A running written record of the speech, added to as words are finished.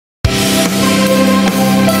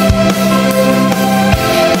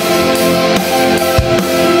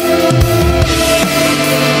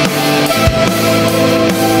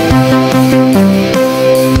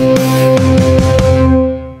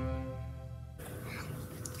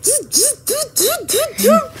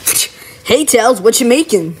Hey, Tails, what you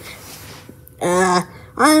making? Remember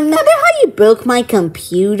how you broke my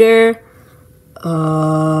computer?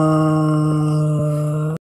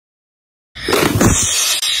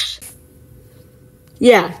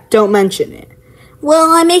 Yeah, don't mention it. Well,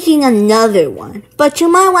 I'm making another one, but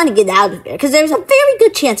you might want to get out of there, because there's a very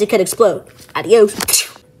good chance it could explode. Adios.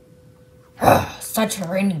 Such a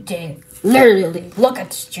rainy day. Literally, look at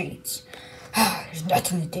the streets. There's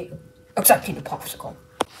nothing to do, except eat a popsicle.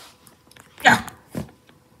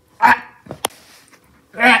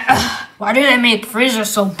 Why do they make freezers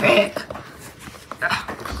so big?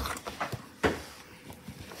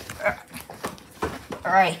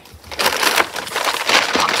 Alright.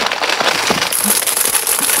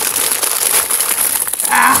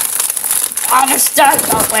 Oh, they're stuck.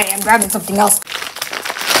 Oh, wait, I'm grabbing something else.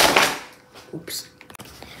 Oops.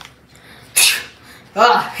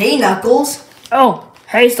 Hey, Knuckles. Oh,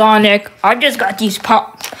 hey, Sonic. I just got these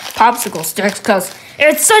popsicle sticks because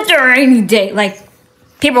it's such a rainy day. Like,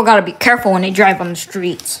 people gotta be careful when they drive on the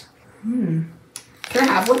streets. Can I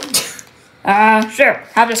have one? Sure.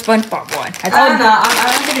 Have a SpongeBob one. I'm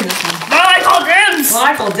taking this one.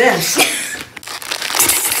 Michael Dims!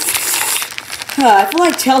 I feel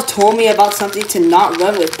like Tails told me about something to not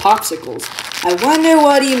run with popsicles. I wonder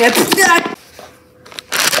what he meant. I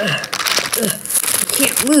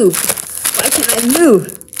can't move. Why can't I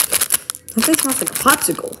move? Something smells like a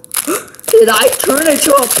popsicle. Did I turn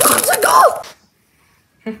into a popsicle?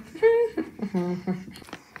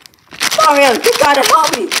 Mario, you gotta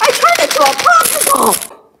help me. I turned into a popsicle.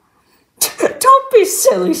 Don't be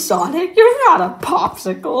silly, Sonic. You're not a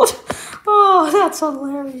popsicle. Oh, that's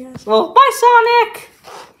hilarious. Well, bye, Sonic.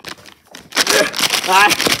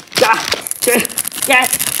 Get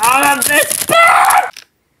out of this bed!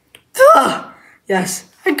 Yes,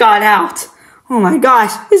 I got out. Oh my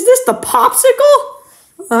gosh, is this the popsicle?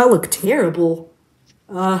 I look terrible.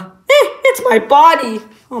 It's my body.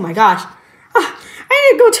 Oh my gosh. I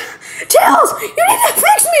need to go Tails, you need to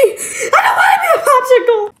fix me. I don't want to be a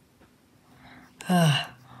popsicle.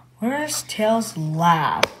 Where's Tails'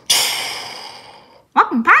 lab?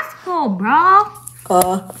 Welcome popsicle,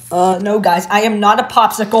 bro. No guys, I am not a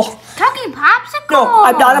popsicle. Talking popsicle. No,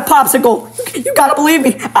 I'm not a popsicle. You gotta believe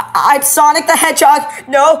me. I'm Sonic the Hedgehog.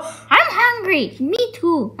 No. I'm hungry. Me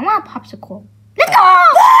too. I want a popsicle. Let's go!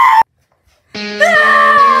 You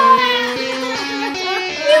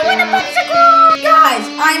want a popsicle? Guys,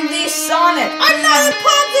 I'm the Sonic. I'm not a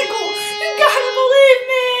popsicle. You gotta believe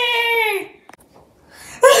me.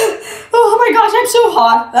 Oh my gosh, I'm so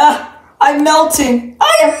hot. I'm melting.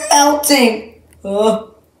 I am melting.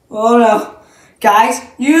 Oh no. Guys,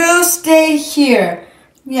 you stay here.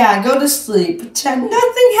 Yeah, go to sleep. Pretend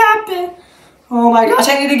nothing happened. Oh my gosh,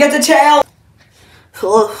 I need to get the tail.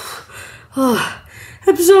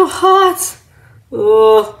 I'm so hot.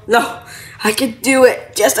 No, I can do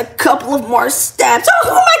it. Just a couple of more steps. Oh,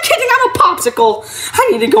 who am I kidding? I'm a popsicle. I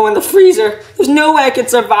need to go in the freezer. There's no way I can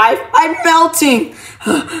survive. I'm melting.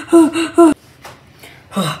 Come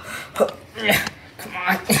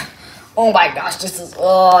on. Oh my gosh, this is,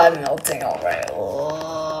 I'm melting already.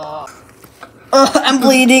 I'm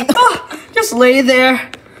bleeding. Just lay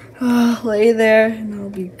there. Lay there and I'll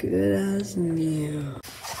be good as new.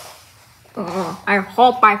 I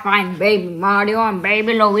hope I find Baby Mario and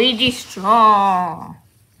Baby Luigi strong.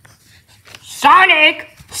 Sonic!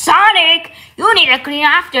 Sonic! You need to clean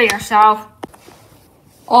after yourself.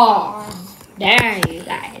 Oh, there you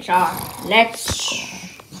guys are. Let's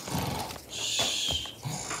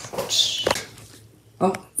go.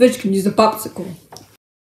 Oh, Fish can use a popsicle.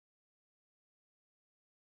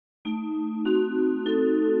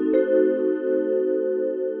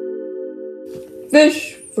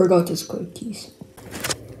 Fish forgot his cookies.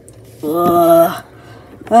 I'm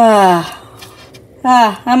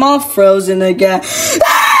all frozen again.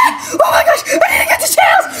 Oh my gosh, I need to get to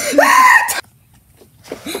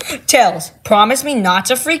Tails! Tails, promise me not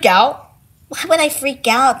to freak out. Why would I freak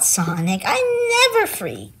out, Sonic? I never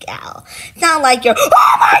freak out. It's not like you're,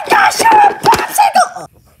 oh my gosh, you're a popsicle!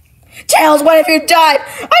 Tails, what if you died?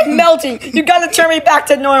 I'm melting. You gotta turn me back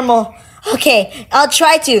to normal. Okay, I'll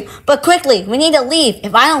try to, but quickly, we need to leave.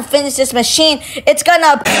 If I don't finish this machine, it's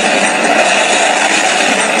gonna...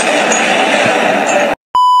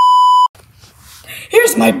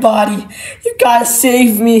 Here's my body. You gotta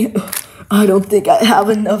save me. I don't think I have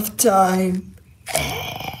enough time.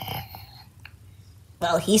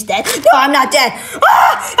 Well, he's dead. No, I'm not dead.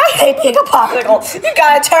 I hate being a popsicle. You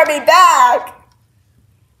gotta turn me back.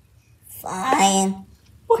 Fine.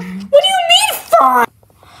 What do you mean, fine?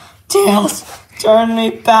 Tails, turn me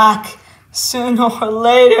back. Sooner or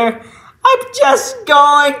later, I'm just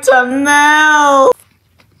going to melt.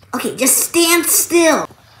 Okay, just stand still.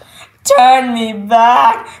 Turn me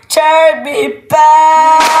back. Turn me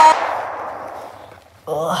back.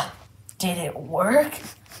 Ugh, did it work?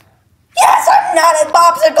 Yes, I'm not a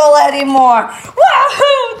popsicle anymore.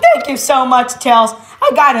 Woohoo! Thank you so much, Tails.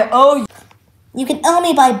 I gotta owe you. You can owe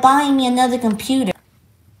me by buying me another computer.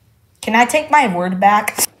 Can I take my word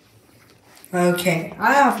back? Okay,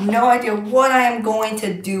 I have no idea what I am going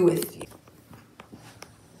to do with you.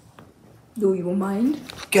 Do you mind?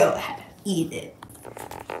 Go ahead, eat it.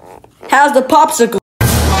 How's the popsicle?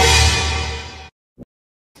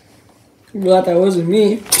 Glad that wasn't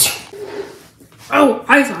me. Oh,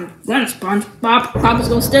 hi, Sonic. Want a SpongeBob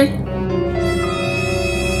popsicle stick?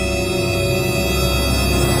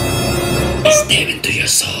 Step into your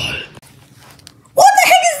soul. What the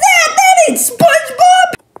heck is that? That ain't SpongeBob!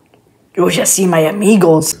 You should see my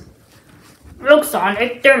amigos. Look,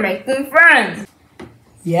 Sonic, they're making friends.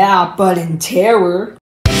 Yeah, but in terror.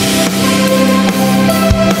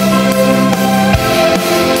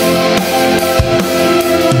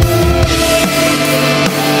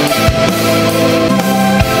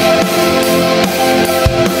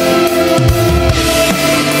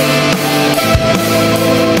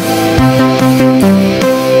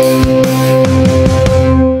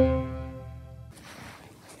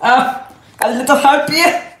 A little help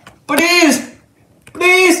here? Please!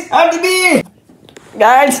 Please, help me!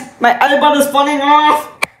 Guys, my eyeball is falling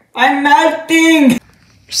off! I'm melting!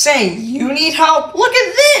 Say, you need help? Look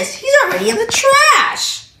at this! He's already in the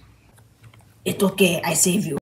trash! It's okay, I save you.